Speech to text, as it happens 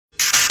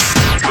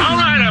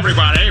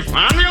safe.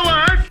 On the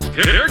alert.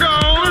 Here goes.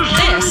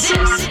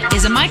 This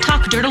is a My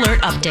Talk Dirt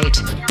Alert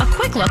update. A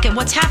quick look at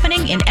what's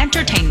happening in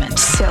entertainment.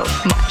 So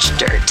much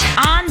dirt.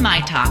 On My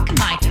Talk.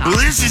 Well,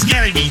 this is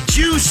going to be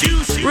juicy.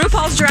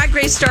 RuPaul's Drag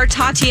Race star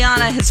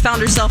Tatianna has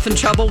found herself in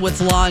trouble with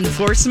law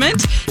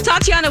enforcement.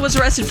 Tatianna was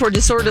arrested for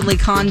disorderly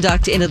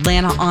conduct in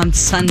Atlanta on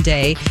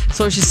Sunday.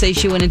 Sources say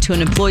she went into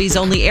an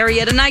employees-only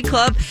area at a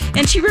nightclub,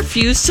 and she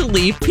refused to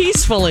leave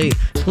peacefully.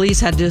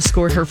 Police had to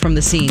escort her from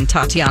the scene.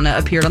 Tatianna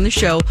appeared on the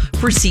show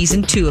for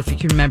season 2, if you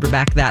can remember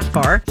back that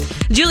far.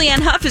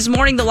 Julianne Hough is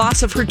mourning the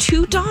loss of her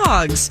 2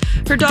 dogs.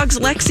 Her dogs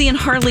Lexi and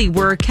Harley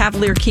were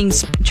Cavalier King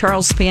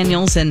Charles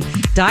Spaniels and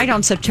died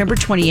on September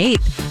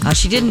 28th.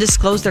 She didn't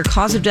disclose their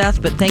cause of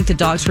death, but thanked the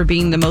dogs for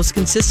being the most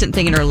consistent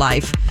thing in her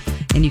life.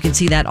 And you can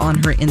see that on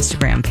her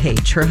Instagram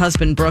page. Her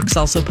husband, Brooks,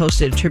 also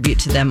posted a tribute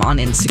to them on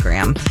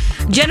Instagram.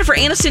 Jennifer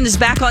Aniston is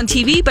back on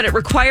TV, but it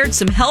required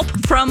some help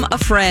from a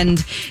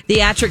friend.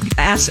 The actress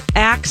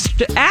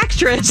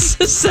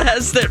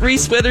says that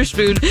Reese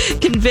Witherspoon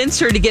convinced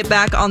her to get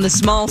back on the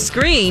small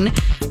screen.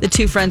 The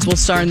 2 friends will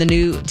star in the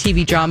new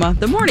TV drama,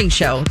 The Morning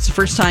Show. It's the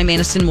first time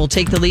Aniston will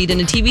take the lead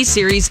in a TV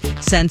series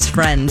since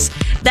Friends.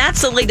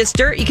 That's the latest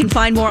dirt. You can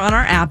find more on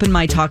our app and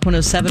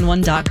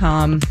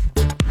mytalk1071.com.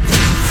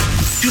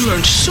 You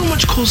learned so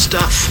much cool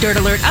stuff. Dirt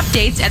Alert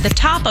updates at the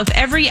top of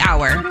every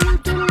hour.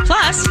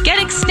 Plus,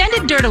 get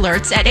extended Dirt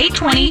Alerts at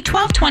 8:20,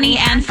 12:20,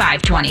 and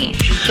 5:20.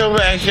 Come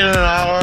back in an hour.